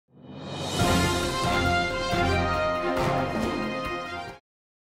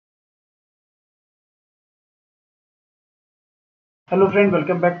Hello friend,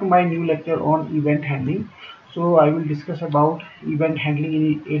 welcome back to my new lecture on event handling. So I will discuss about event handling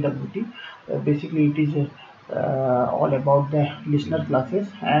in AWT. Basically it is all about the listener classes,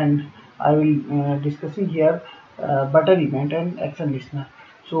 and I will discussing here button event and action listener.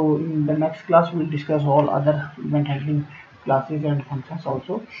 So in the next class we will discuss all other event handling classes and functions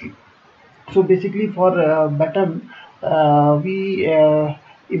also. So basically for button we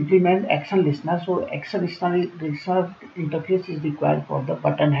implement action listener. So action listener interface is required for the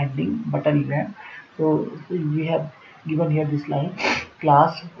button handling button event. So we have given here this line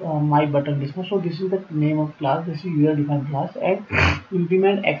class my button listener. So this is the name of class, this is user defined class, and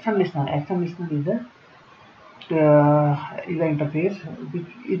implement action listener. Action listener is the interface which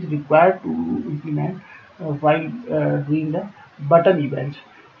is required to implement while doing the button events.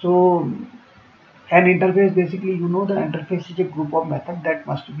 So an interface, basically the interface is a group of methods that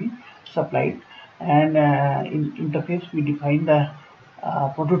must be supplied, and in interface we define the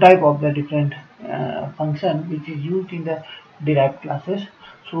prototype of the different function which is used in the derived classes.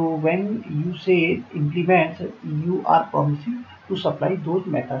 So when you say implements, you are promising to supply those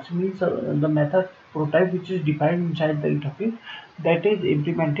methods, means the method prototype which is defined inside the interface, that is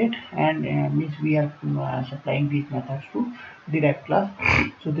implemented, and means we are supplying these methods to derived class.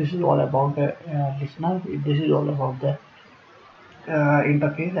 So this is all about the listener, this is all about the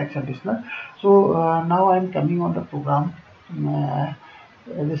interface action listener. So now I am coming on the program.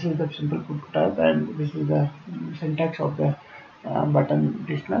 This is the simple prototype, and this is the syntax of the button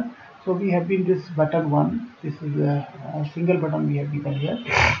listener. So we have been this button one, this is a single button we have given here.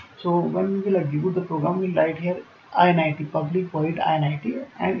 So when we will execute the program, we'll write here I90 public void I90,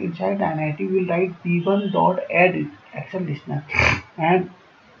 and inside I90 we'll write b1 dot add action listener, and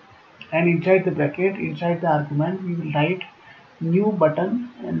inside the bracket, inside the argument, we will write new button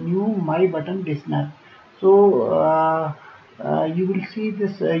and new my button listener. So you will see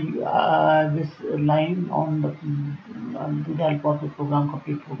this line on with the help of the program,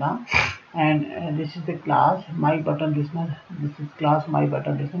 complete program, and this is the class my button listener. This is class my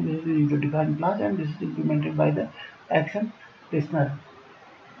button listener. This is the user defined class, and this is implemented by the action listener.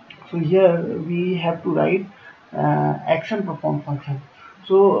 So here we have to write action perform function.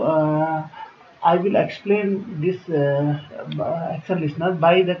 So I will explain this action listener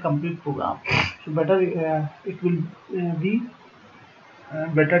by the complete program. So better it will be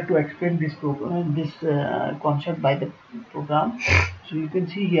better to explain this program, this concept by the program. So you can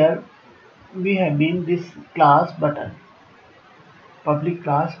see here we have been this class button, public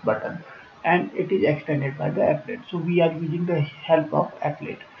class button, and it is extended by the applet. So we are using the help of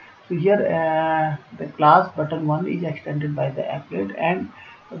applet. So here the class button one is extended by the applet, and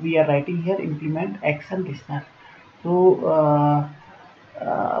we are writing here implement action listener. So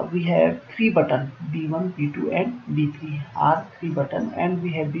we have three button b1 b2 and b3 are three button, and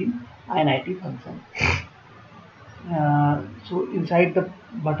we have been I90 function. So inside the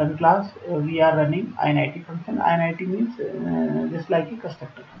button class we are running I90 function. I90 means just like a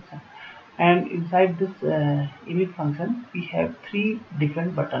constructor function, and inside this init function we have three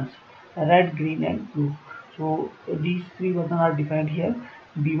different buttons, red, green and blue. So these three buttons are defined here.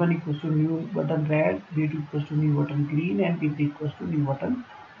 b1 equals to new button red, b2 equals to new button green, and b3 equals to new button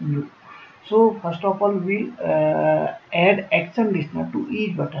blue. So first of all, we add action listener to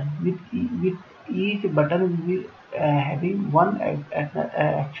each button. With each button, we will having one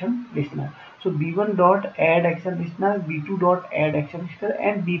action listener. So b1 dot add action listener, b2 dot add action listener,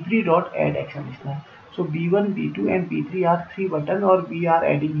 and b3 dot add action listener. So b1, b2, and b3 are three button, or we are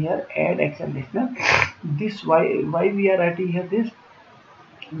adding here add action listener. This why we are adding here this,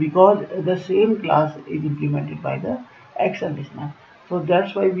 because the same class is implemented by the action listener. So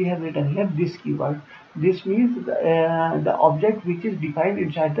that's why we have written here this keyword. This means the object which is defined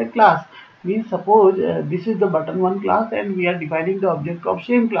inside the class. Means suppose this is the button one class, and we are defining the object of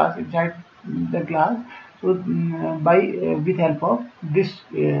same class inside the class. So by with help of this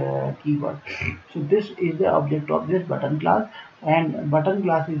keyword. So this is the object of this button class, and button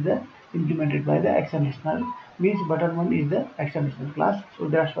class is the implemented by the action listener, means button one is the action listener class. So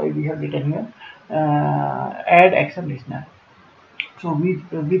that's why we have written here add action listener. So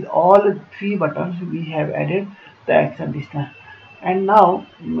with all three buttons we have added the action listener, and now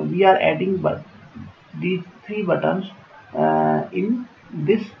we are adding these three buttons in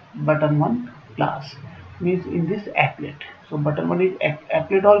this button one class, means in this applet. So button one is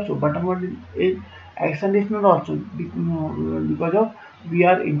applet also, button one is action listener also, because of we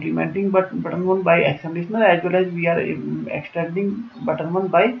are implementing button one by action listener, as well as we are extending button one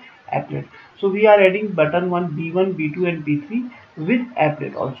by applet. So we are adding button one b1 b2 and b3 with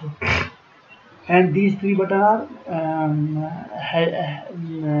applet also. and these three buttons are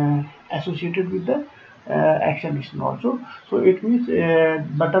associated with the action listener also. So it means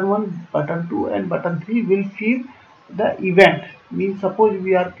button 1, button 2 and button 3 will fill the event. Means suppose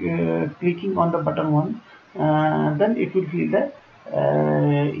we are clicking on the button 1, then it will fill the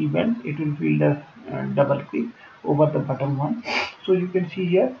event, it will fill the double click over the button 1. So you can see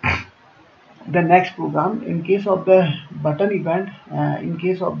here the next program. In case of the button event, in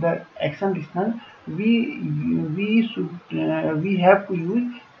case of the action listener, we have to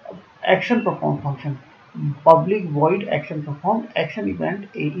use action perform function, public void action perform action event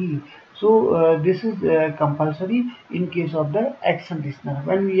AE. So this is compulsory in case of the action listener.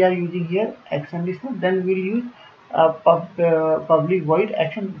 When we are using here action listener, then we'll use public void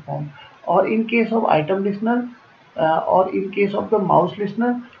action perform. Or in case of item listener, or in case of the mouse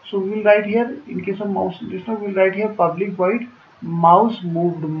listener, so we'll write here, in case of mouse listener, we'll write here public void mouse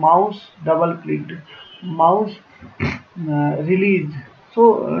moved, mouse double clicked, mouse released.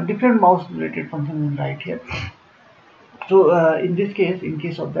 So different mouse related function we'll write here. So in this case, in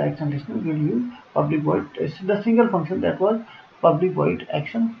case of the action listener, we'll use public void. It's the single function that was public void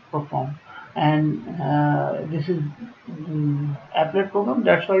action perform, and this is applet program.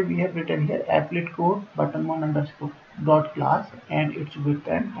 That's why we have written here applet code button one underscore dot class and its width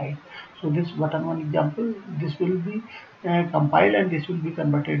and height. So this button one example, this will be compiled and this will be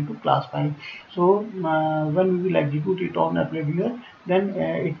converted into class file. So when we will execute it on applet viewer, then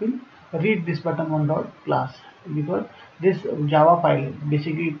it will read this button one dot class, because this Java file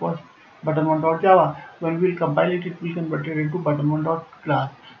basically it was button one dot Java. When we will compile it, it will convert it into button one dot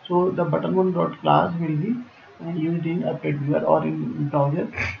class. So the button one dot class will be used in applet viewer or in browser.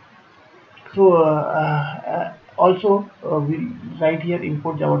 So also we'll write here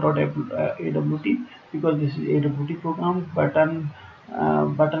import java.awt, because this is awt program.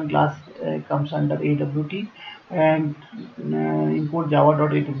 Button class comes under awt, and import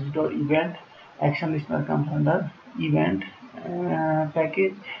java.awt.event action listener comes under event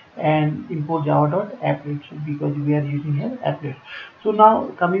package, and import java.applet, because we are using here applet. So now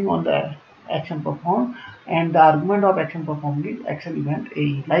coming on the action perform, and the argument of action performed is action event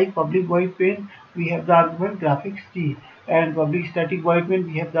AE. Like public void main, we have the argument graphics G, and public static void main,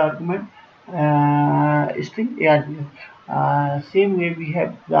 we have the argument string ARGF. Same way we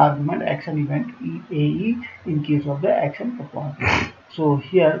have the argument action event AE in case of the action performed. So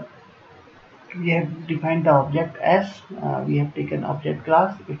here we have defined the object S. We have taken object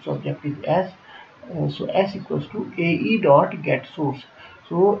class, its object is S. So S equals to AE dot get source.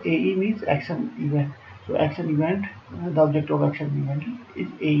 So AE means action event. So action event, the object of action event is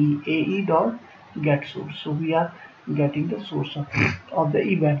AE dot get source. So we are getting the source of the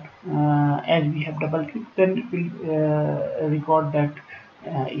event. As we have double click, then it will record that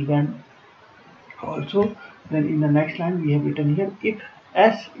event also. Then in the next line we have written here, if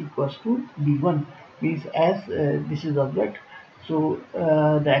S equals to B1, means as this is object. So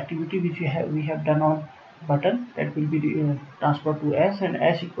the activity which we have done on button, that will be transferred to S, and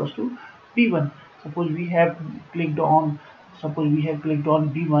S equals to B1. Suppose we have clicked on,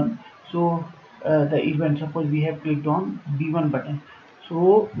 B1. So the event, suppose we have clicked on B1 button.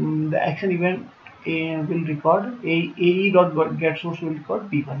 So the action event will record AE dot get source will record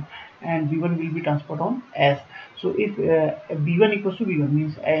B1, and B1 will be transferred on S. So if B1 equals to B1,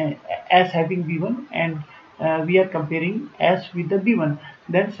 means S having B1, and we are comparing S with the B1,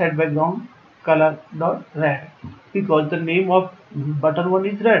 then set background color dot red, because the name of button one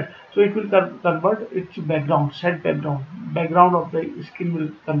is red, so it will convert its background, set background of the skin will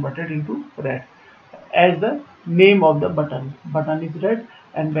convert it into red as the name of the button. Button is red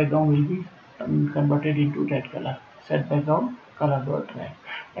and background will be converted into red color. Set background color dot red.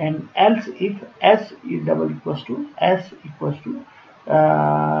 And else if S is double equals to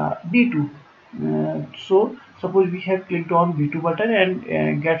B2. So suppose we have clicked on B2 button,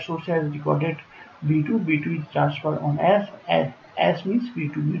 and get source has recorded B2. B2 is transferred on S means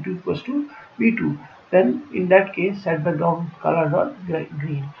B2. B2 equals to B2. Then in that case set background color dot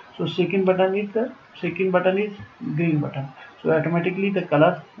green. So second button is green button. So automatically the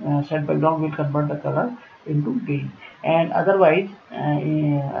color set background will convert the color into green. And otherwise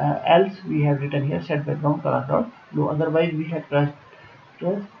else we have written here set background color dot blue. Otherwise we have pressed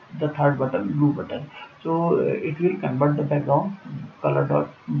the third button, blue button. So it will convert the background color dot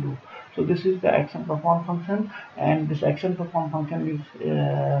blue. So this is the action perform function, and this action perform function is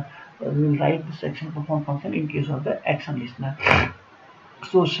we will write this action perform function in case of the action listener.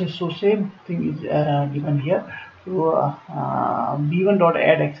 So same thing is given here. So B1 dot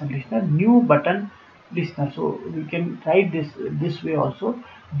add action listener, new button listener. So we can write this way also.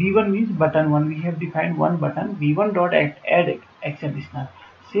 B1 means button 1. We have defined one button. B1 dot add action listener.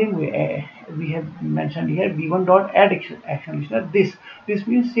 Same way we have mentioned here B1 dot add action listener. This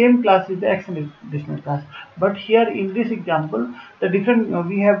means same class is the action listener class. But here in this example, the different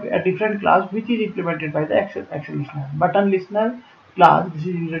we have a different class which is implemented by the action listener. Button listener class. This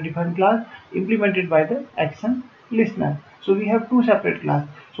is user defined class implemented by the action listener. So we have two separate class.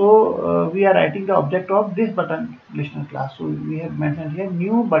 So we are writing the object of this button listener class. So we have mentioned here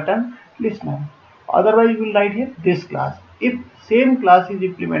new button listener. Otherwise we will write here this class. If same class is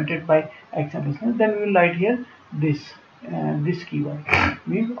implemented by action listener, then we will write here this keyword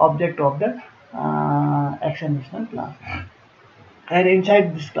means object of the action listener class. And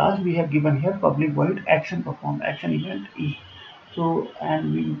inside this class we have given here public void action perform action event e. So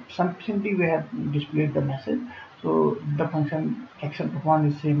and we simply we have displayed the message. So the function action perform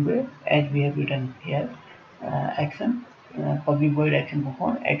is same way as we have written here action public void action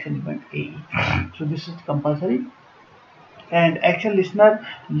perform action event ae. So this is compulsory. And action listener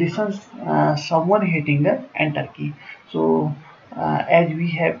listens someone hitting the enter key. So as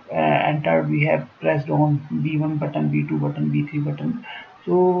we have entered, we have pressed on B1 button, B2 button, B3 button.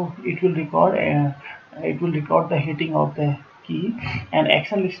 So it will record the hitting of the key. And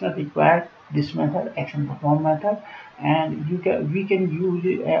action listener required this method, action perform method. And we can use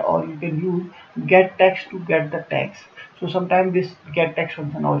or you can use get text to get the text. So sometimes this get text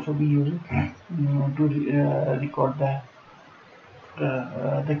function also be used to record the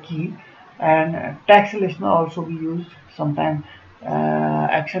key. And text listener also be used sometimes.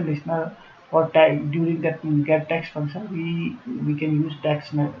 Action listener for during that get text function we can use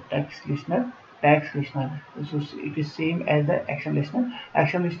text listener. So it is same as the action listener.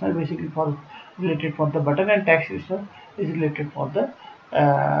 Action listener basically for related for the button, and text listener is related for the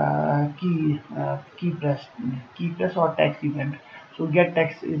key press or text event. So get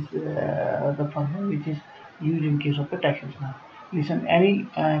text is the function which is used in case of the text listener. Listen any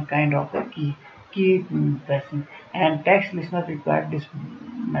kind of the key pressing, and text listener require this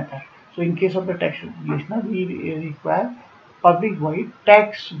method. So in case of the text listener we require public void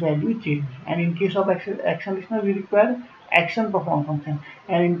text value change, and in case of action listener we require action perform function,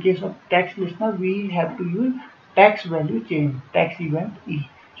 and in case of text listener we have to use text value change text event e.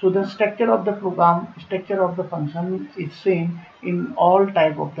 So the structure of the function is same in all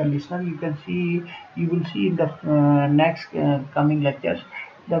type of the listener. You will see in the next coming lectures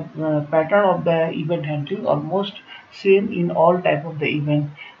the pattern of the event handling almost same in all type of the event,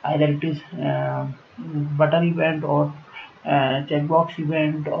 either it is button event or checkbox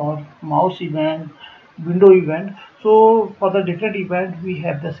event or mouse event, window event. So for the different event we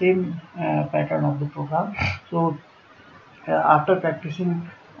have the same pattern of the program. So after practicing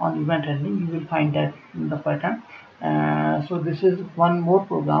on event handling you will find that in the pattern. So this is one more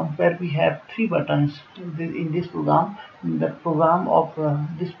program where we have three buttons in this program. The program of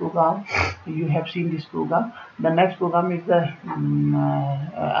this program, you have seen this program. The next program is the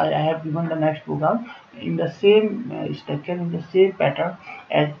I have given the next program in the same structure, in the same pattern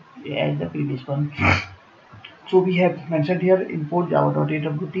as the previous one. So we have mentioned here import java.awt,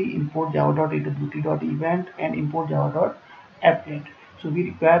 import java.awt.event, and import java.applet. So we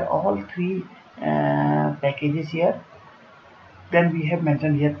require all three packages here. Then we have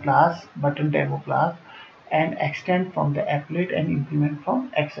mentioned here class, button demo class, and extend from the applet and implement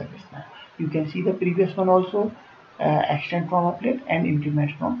from action listener. You can see the previous one also, extend from applet and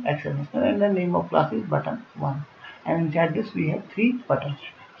implement from action listener, and the name of class is button 1. And inside this we have three buttons.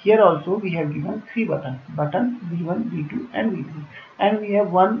 Here also we have given three buttons, button V1, V2 and V3, and we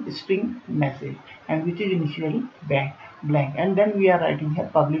have one string message, and which is initially blank, and then we are writing here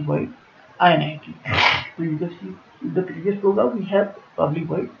public void init. So you can see in the previous program we have public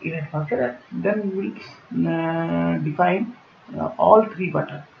void init function, and then we will define all three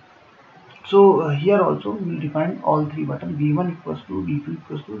buttons. So here also we will define all three buttons. V1 equals to V2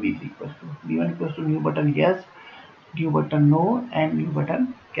 equals to V3 equals to V1 equals to new button yes, new button no, and new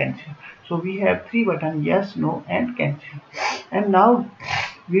button cancel. So we have three buttons yes, no, and cancel. And now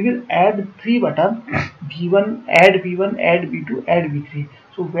we will add three buttons V1, add V1, add V2, add V3.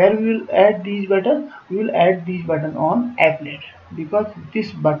 So where we will add these buttons? We will add these buttons on applet, because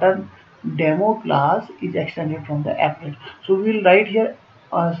this button demo class is extended from the applet. So we will write here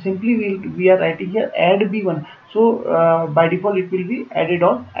simply we are writing here add V1. So by default it will be added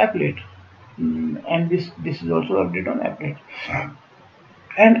on applet. And this is also updated on applet.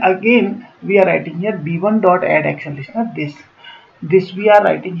 And again we are writing here b1 dot add action listener this we are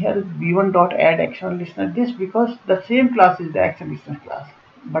writing here b1 dot add action listener this, because the same class is the action listener class.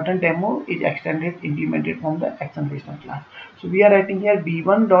 button demo is extended implemented from the action listener class. So we are writing here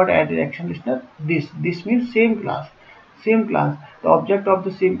b1 dot add action listener. This means same class, the object of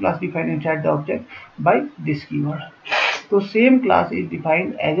the same class defined inside the object by this keyword. So same class is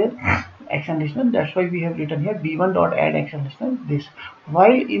defined as a action listener. That's why we have written here b1 dot add action listener this.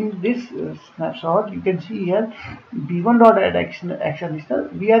 While in this snapshot you can see here b1 dot add action listener,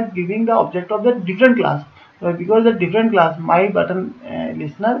 we are giving the object of the different class. Because the different class my button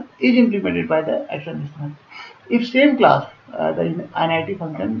listener is implemented by the action listener. If same class, the NIT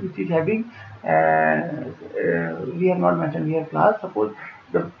function which is having, we have not mentioned here class. Suppose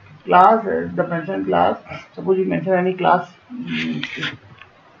the class, the mentioned class, suppose you mention any class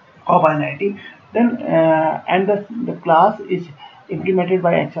of NIT, then and the class is implemented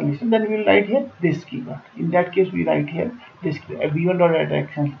by action listener, then we will write here this keyword. In that case, we write here this v1 dot add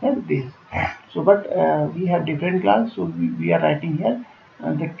action listener this. So, but we have different class, so we are writing here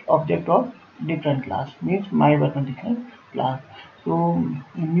the object of different class means my button listener class. So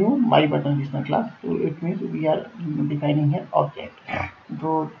new my button listener class. So it means we are defining here object.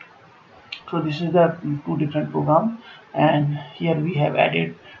 So this is the two different programs, and here we have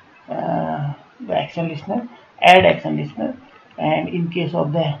added the action listener, add action listener, and in case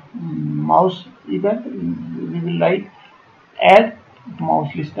of the mouse event, we will write add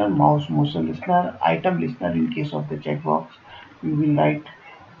mouse listener, mouse motion listener, item listener. In case of the checkbox, we will write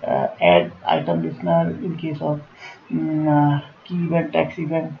add item listener. In case of key event,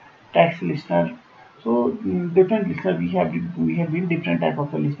 text listener. So different listener we have been different type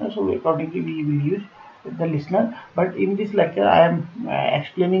of the listener. So accordingly we will use the listener. But in this lecture I am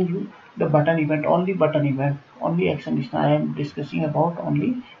explaining you the button event, only button event, only action listener. I am discussing about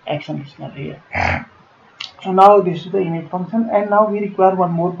only action listener here. So now this is the init function, and now we require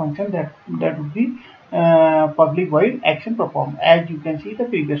one more function that would be public void action perform. As you can see the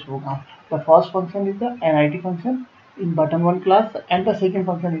previous program, the first function is the NIT function in button one class, and the second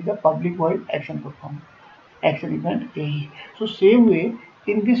function is the public void action perform, action event AE. So same way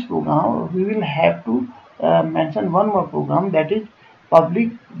in this program we will have to mention one more program, that is public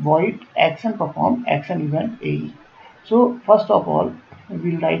void action perform action event AE. So first of all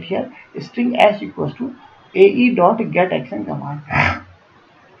we will write here string s equals to ae dot get action command.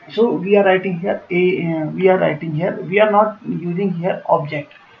 So we are writing here we are not using here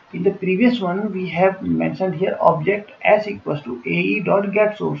object. In the previous one we have mentioned here object s equals to ae dot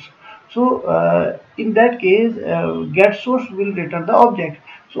get source. So in that case get source will return the object.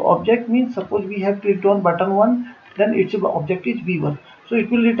 So object means suppose we have clicked on button 1, then its object is b1. So it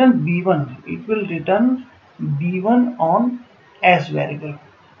will return b1. It will return b1 on s variable,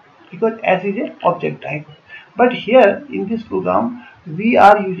 because s is a object type. But here in this program we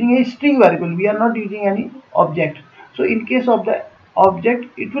are using a string variable, we are not using any object. So in case of the object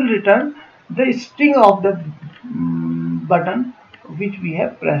it will return the string of the button which we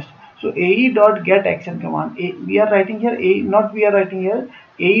have pressed. So ae dot get action command, we are writing here we are writing here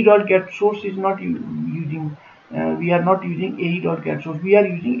ae dot get source is not using, we are not using ae dot get source, we are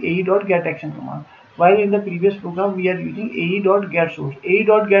using ae dot get action command. While in the previous program we are using ae dot get source. Ae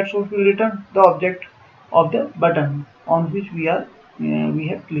dot get source will return the object of the button on which we have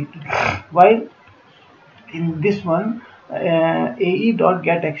clicked. While in this one ae dot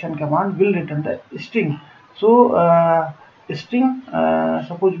get action command will return the string. So string,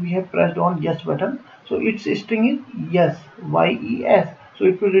 suppose we have pressed on yes button, so its string is yes, yes. So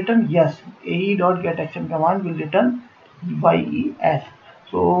it will return yes. Ae dot get action command will return yes.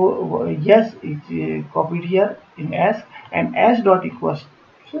 So yes is copied here in s, and s dot equals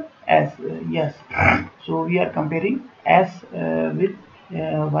as yes. So we are comparing s with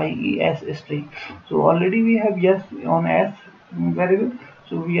yes string. So already we have yes on s variable.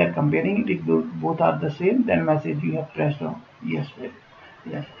 So we are comparing it. If both are the same, then message you have pressed on yes variable.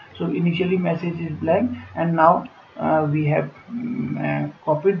 Yes. So initially message is blank, and now we have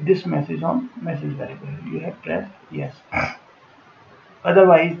copied this message on message variable. You have pressed yes.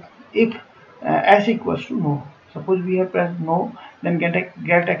 Otherwise, if s equals to no, suppose we have pressed no, then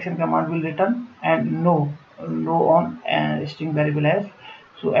get action command will return and no on string variable s.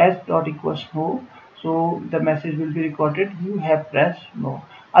 So s dot equals no. So the message will be recorded you have pressed no.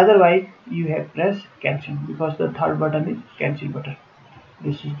 Otherwise you have pressed cancel, because the third button is cancel button.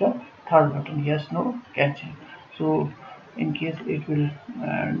 This is the third button, yes no cancel. So in case it will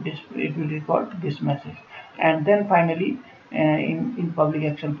record this message, and then finally in public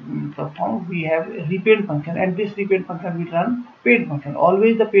action perform, we have a repaint function, and this repaint function will run paint function.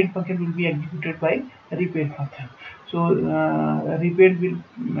 Always the paint function will be executed by repaint function. So repaint will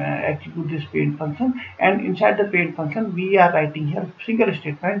execute this paint function, and inside the paint function we are writing here single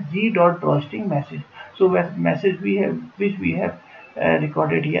statement g dot drawstring message. So message we have, which we have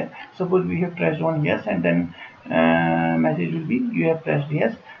recorded here. Suppose we have pressed on yes, and then message will be you have pressed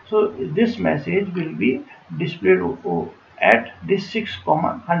yes. So this message will be displayed at this 6,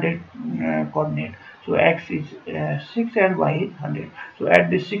 100 coordinate. So x is 6 and y is 100. So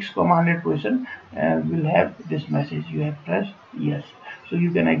at this 6, 100 position, we'll have this message you have pressed yes. So you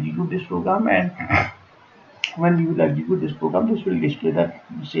can execute this program, and when you will execute this program, this will display the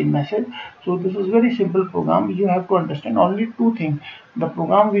same message. So this is very simple program. You have to understand only two things. The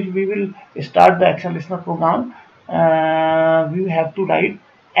program which we will start the action listener program, we have to write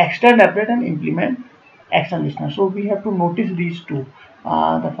extend applet and implement action listener. So we have to notice these two.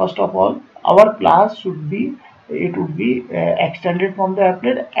 The first of all, our class should be, it would be extended from the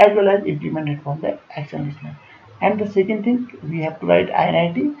applet as well as implemented from the action listener. And the second thing, we have to write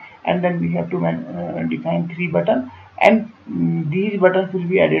init, and then we have to define 3 buttons, and these buttons will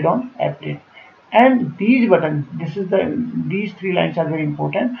be added on applet. And these buttons, these 3 lines are very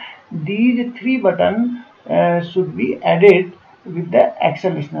important. These 3 buttons should be added with the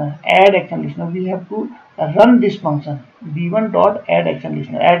action listener. Add action listener, we have to run this function b1 dot add action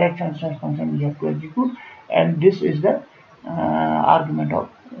listener. Add action listener function we have to execute, and this is the argument of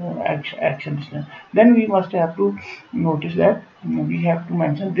action listener. Then we must have to notice that we have to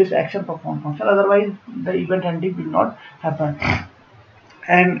mention this action perform function, otherwise the event handling will not happen,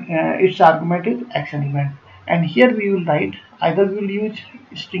 and its argument is action event. And here we will write, either we will use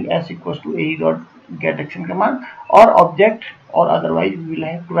string s equals to a dot get action command, or object, or otherwise we will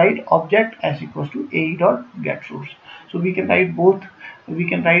have to write object s equals to a dot get source. So we can write both. We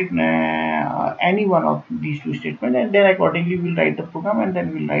can write any one of these two statements, and then accordingly we will write the program, and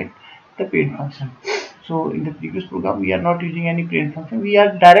then we will write the paint function. So in the previous program we are not using any paint function. We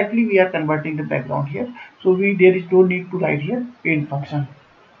are converting the background here. So there is no need to write here paint function.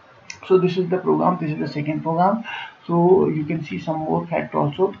 So this is the program. This is the second program. So you can see some more fact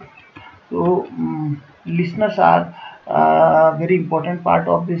also. So listeners are very important part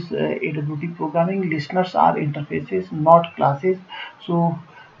of this AWT programming. Listeners are interfaces, not classes. So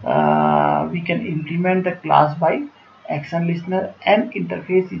we can implement the class by action listener, and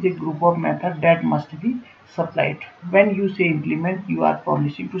interface is a group of methods that must be supplied. When you say implement, you are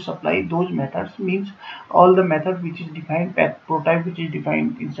promising to supply those methods, means all the method which is defined, prototype which is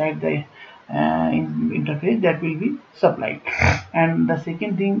defined inside the interface, that will be supplied. And the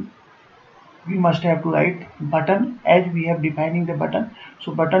second thing, we must have to write button as we have defining the button.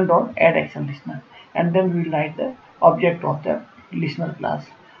 So button dot add action listener, and then we will write the object of the listener class.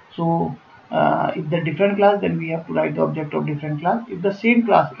 So if the different class, then we have to write the object of different class. If the same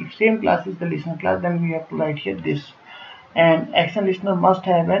class, if same class is the listener class, then we have to write here this. And action listener must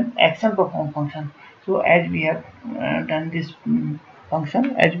have an action perform function. So as we have done this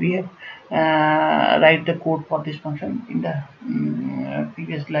function, as we have write the code for this function in the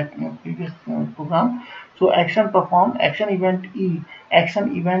previous program. So action perform, action event e,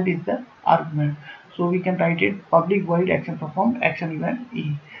 action event is the argument. So we can write it public void action perform action event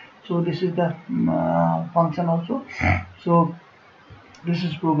e. So this is the function also. So this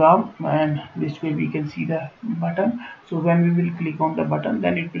is program, and this way we can see the button. So when we will click on the button,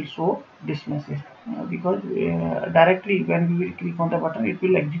 then it will show this message, because directly when we will click on the button, it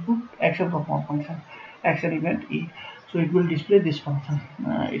will execute action perform function action event e. So it will display this function,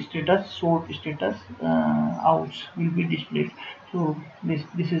 status sort status outs will be displayed. So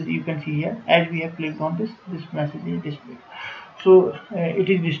this is, you can see here, as we have clicked on this message is displayed. So it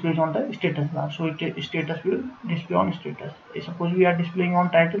is displayed on the status bar. So status will display on status. Suppose we are displaying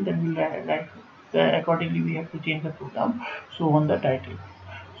on title, then we'll write accordingly we have to change the program. So on the title.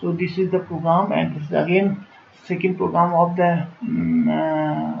 So this is the program, and this is again second program of the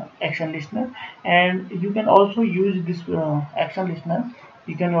action listener. And you can also use this action listener.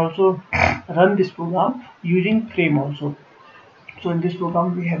 You can also run this program using frame also. So in this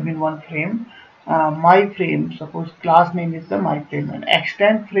program we have been one frame, my frame. Suppose class name is the my frame, and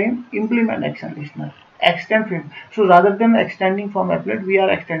extend frame implement action listener, extend frame. So rather than extending from applet, we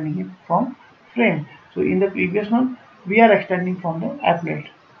are extending it from frame. So in the previous one we are extending from the applet,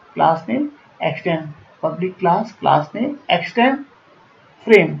 class name extend, public class name extend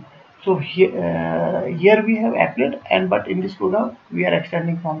frame. So here we have applet, and but in this program we are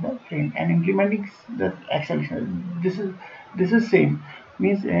extending from the frame and implementing the action listener. This is same.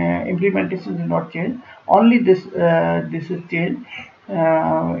 means implementation is not changed. Only this is changed.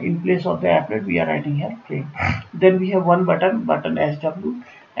 In place of the applet, we are writing here frame. Then we have one button SW,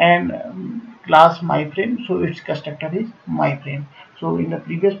 and class my frame. So its constructor is my frame. So in the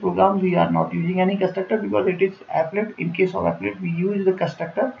previous program, we are not using any constructor because it is applet. In case of applet, we use the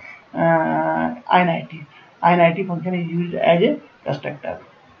constructor init. Init function is used as a constructor.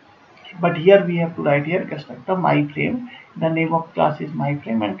 But here we have to write here constructor my frame. The name of class is my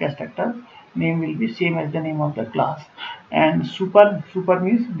frame, and constructor name will be same as the name of the class. And super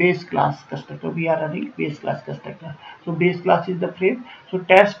means base class constructor. We are running base class constructor. So base class is the frame. So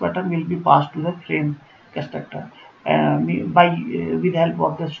test button will be passed to the frame constructor. By with help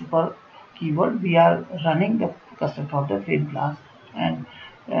of the super keyword, we are running the constructor of the frame class, and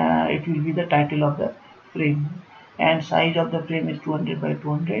it will be the title of the frame, and size of the frame is 200 by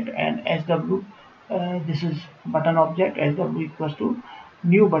 200. And SW, this is button object. SW equals to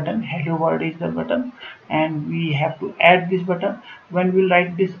new button. Hello world is the button, and we have to add this button. When we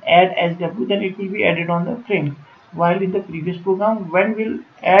write this add SW, then it will be added on the frame. While in the previous program, when we'll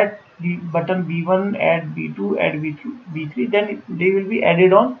add the button B1, add B2, add B3, then they will be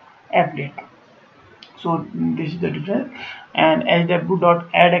added on applet. So this is the difference. And sw dot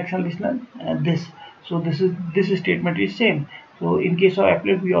add action listener, this. So this statement is same. So in case of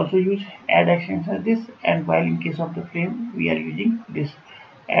applet, we also use add action listener this, and while in case of the frame, we are using this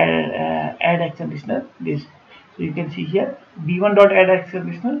add action listener this. So you can see here b1 dot add action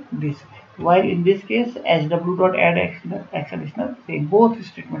listener this, while in this case sw dot add action listener same. Both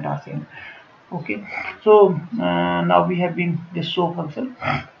statement are same. Okay. So now we have been this show function.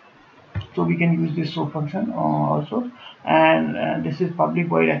 So we can use this show function also. And this is public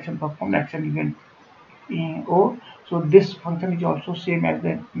void action performed action event O. So this function is also same as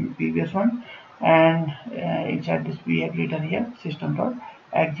the previous one, and inside this we have written here system dot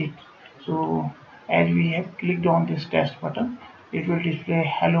exit. So as we have clicked on this test button, it will display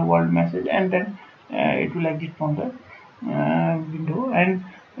hello world message, and then it will exit from the window. And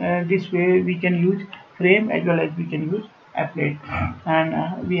this way we can use frame as well as we can use applet.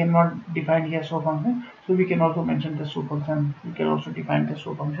 And we have not defined here show function, so we can also mention the show function. We can also define the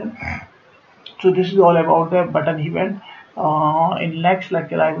show function. So this is all about the button event. In next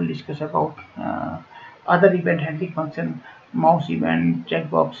lecture, I will discuss about other event handling function: mouse event,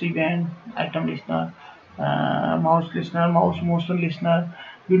 checkbox event, item listener, mouse listener, mouse motion listener,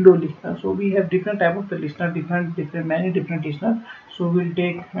 window listener. So we have different type of the listener, many different listener. So we'll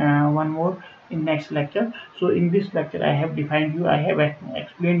take one more in next lecture. So in this lecture, I have defined you, I have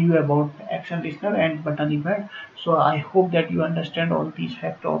explained you about action listener and button event. So I hope that you understand all these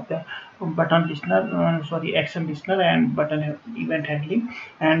factors of the button listener, action listener and button event handling.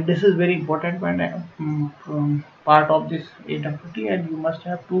 And this is very important when part of this AWT, and you must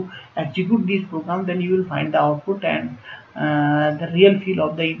have to execute these programs. Then you will find the output and the real feel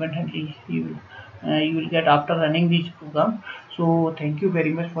of the event handling you will get after running these programs. So thank you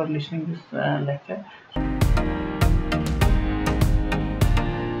very much for listening this lecture.